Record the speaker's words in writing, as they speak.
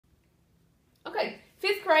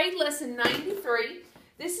5th grade, lesson 93.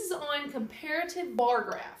 This is on comparative bar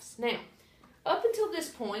graphs. Now, up until this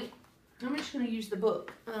point, I'm just going to use the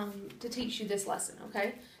book to teach you this lesson,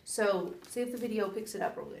 okay? So, see if the video picks it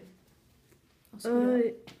up real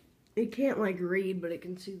good. It can't, like, read, but it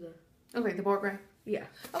can see the... Okay, the bar graph? Yeah.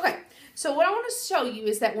 Okay, so what I want to show you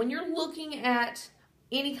is that when you're looking at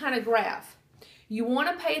any kind of graph, you want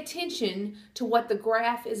to pay attention to what the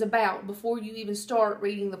graph is about before you even start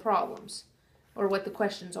reading the problems or what the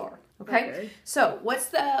questions are. Okay? So, what's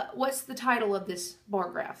the title of this bar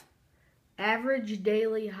graph? Average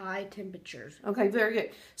daily high temperatures. Okay, very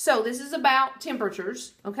good. So, this is about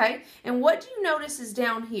temperatures, okay? And what do you notice is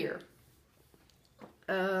down here?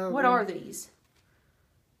 What are these?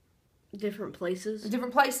 Different places.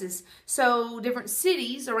 Different places. So, different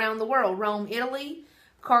cities around the world. Rome, Italy.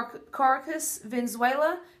 Caracas,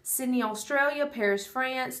 Venezuela. Sydney, Australia. Paris,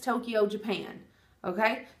 France. Tokyo, Japan.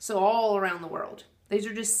 Okay? So, all around the world. These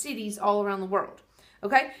are just cities all around the world.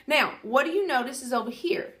 Okay? Now, what do you notice is over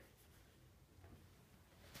here?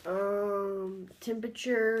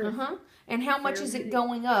 Temperature. And how much is it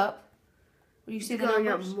going up? You see the going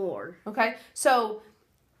numbers? up more. Okay? So,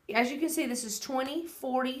 as you can see, this is 20,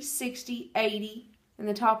 40, 60, 80, and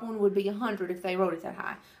the top one would be 100 if they wrote it that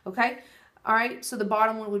high. Okay? All right? So, the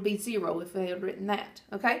bottom one would be 0 if they had written that.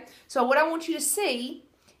 Okay? So, what I want you to see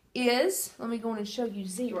is, let me go in and show you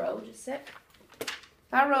 0. Just a sec.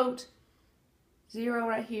 I wrote 0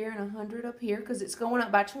 right here and 100 up here because it's going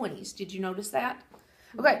up by 20s. Did you notice that?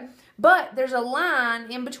 Okay. But there's a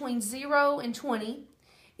line in between 0 and 20,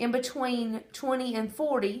 in between 20 and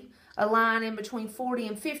 40, a line in between 40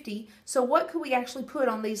 and 50. So what could we actually put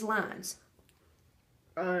on these lines?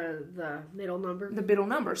 The middle number. The middle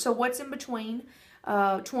number. So what's in between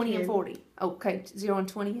 20 10. and 40? Okay, 0 and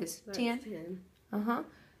 20 is 10. 10.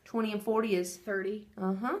 20 and 40 is 30.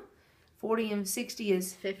 40 and 60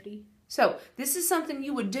 is 50. So this is something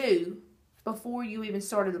you would do before you even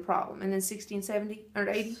started the problem. And then 60 and 70, or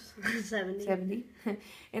 80? 70. 70.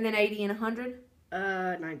 And then 80 and 100?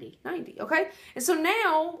 90. 90, okay? And so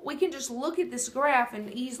now we can just look at this graph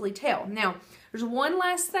and easily tell. Now, there's one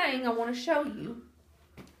last thing I want to show you.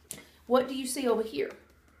 What do you see over here?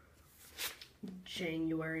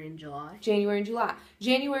 January and July. January and July.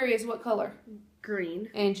 January is what color? Green.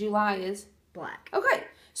 And July is? Black. Okay.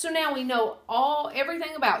 So now we know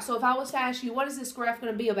everything about. So if I was to ask you, what is this graph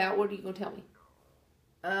going to be about? What are you going to tell me?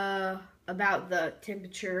 About the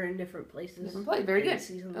temperature in different places. Different places. Very good.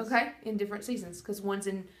 Seasons. Okay. In different seasons. Because one's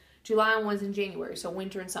in July and one's in January. So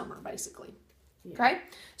winter and summer, basically. Yeah. Okay.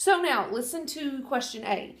 So now, listen to question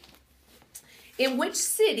A. In which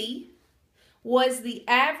city was the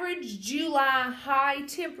average July high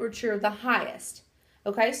temperature the highest?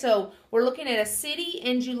 Okay. So we're looking at a city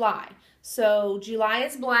in July. So, July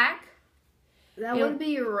is black. That would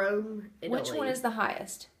be Rome, Italy. Which one is the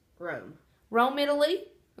highest? Rome. Rome, Italy.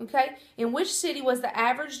 Okay. In which city was the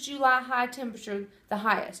average July high temperature the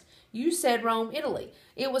highest? You said Rome, Italy.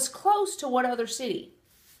 It was close to what other city?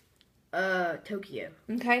 Tokyo.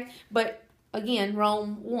 Okay. But, again,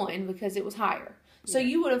 Rome won because it was higher. So,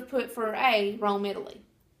 you would have put for A, Rome, Italy.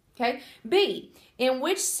 Okay. B, in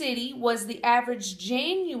which city was the average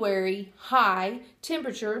January high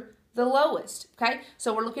temperature the lowest? Okay,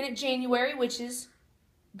 so we're looking at January, which is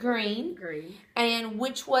green. Green. And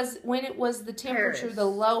when it was the temperature the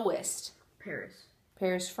lowest? Paris.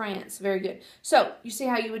 Paris, France. Very good. So, you see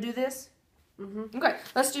how you would do this? Okay,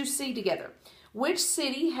 let's do C together. Which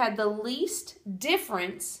city had the least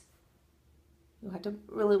difference? We'll have to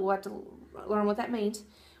learn what that means.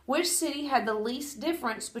 Which city had the least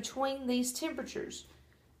difference between these temperatures?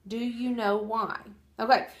 Do you know why?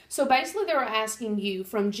 Okay, so basically they were asking you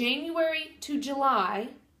from January to July,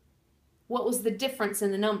 what was the difference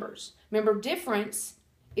in the numbers? Remember, difference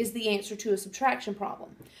is the answer to a subtraction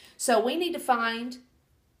problem. So we need to find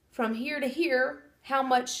from here to here how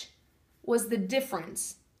much was the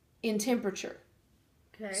difference in temperature.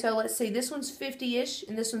 Okay. So let's see, this one's 50-ish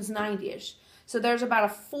and this one's 90-ish. So there's about a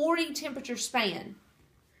 40 temperature span.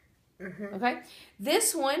 Okay,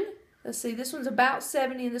 this one, let's see, this one's about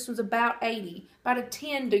 70 and this one's about 80. About a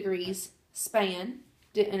 10 degrees span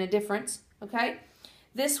and a difference, okay?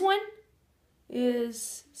 This one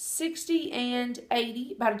is 60 and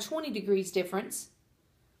 80, about a 20 degrees difference.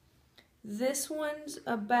 This one's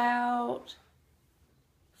about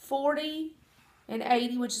 40 and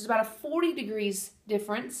 80, which is about a 40 degrees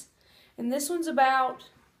difference. And this one's about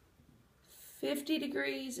 50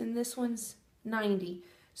 degrees and this one's 90.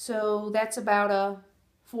 So that's about a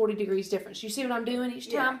 40 degrees difference. You see what I'm doing each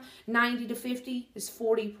time? 90 to 50 is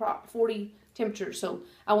 40 temperature. So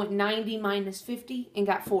I went 90 minus 50 and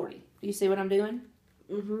got 40. Do you see what I'm doing?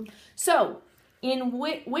 Mm-hmm. So, in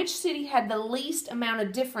which city had the least amount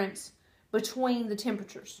of difference between the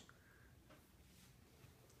temperatures?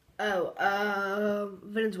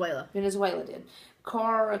 Venezuela. Venezuela did.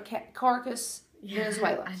 Caracas,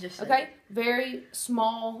 Venezuela. I just said Okay? Very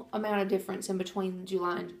small amount of difference in between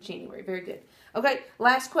July and January. Very good. Okay,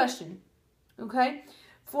 last question. Okay?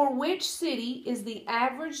 For which city is the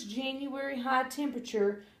average January high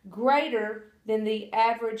temperature greater than the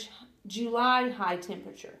average July high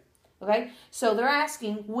temperature? Okay? So they're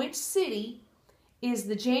asking which city is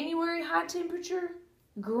the January high temperature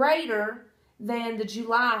greater than the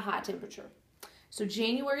July high temperature? So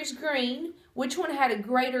January's green. Which one had a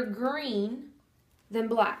greater green than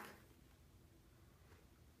black?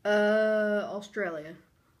 Australia.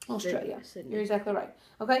 Australia. Sydney. You're exactly right.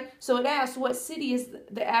 Okay, so it asks what city is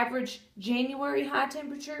the average January high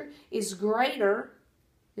temperature is greater.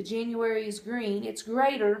 The January is green. It's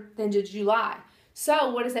greater than the July.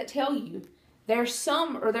 So what does that tell you?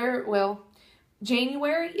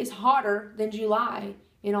 January is hotter than July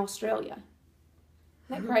in Australia.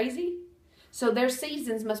 Isn't that crazy? So their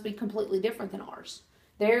seasons must be completely different than ours.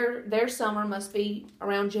 Their summer must be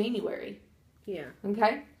around January. Yeah.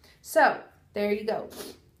 Okay? So, there you go.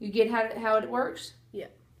 You get how it works? Yeah.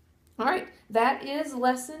 All right. That is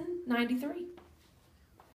lesson 93.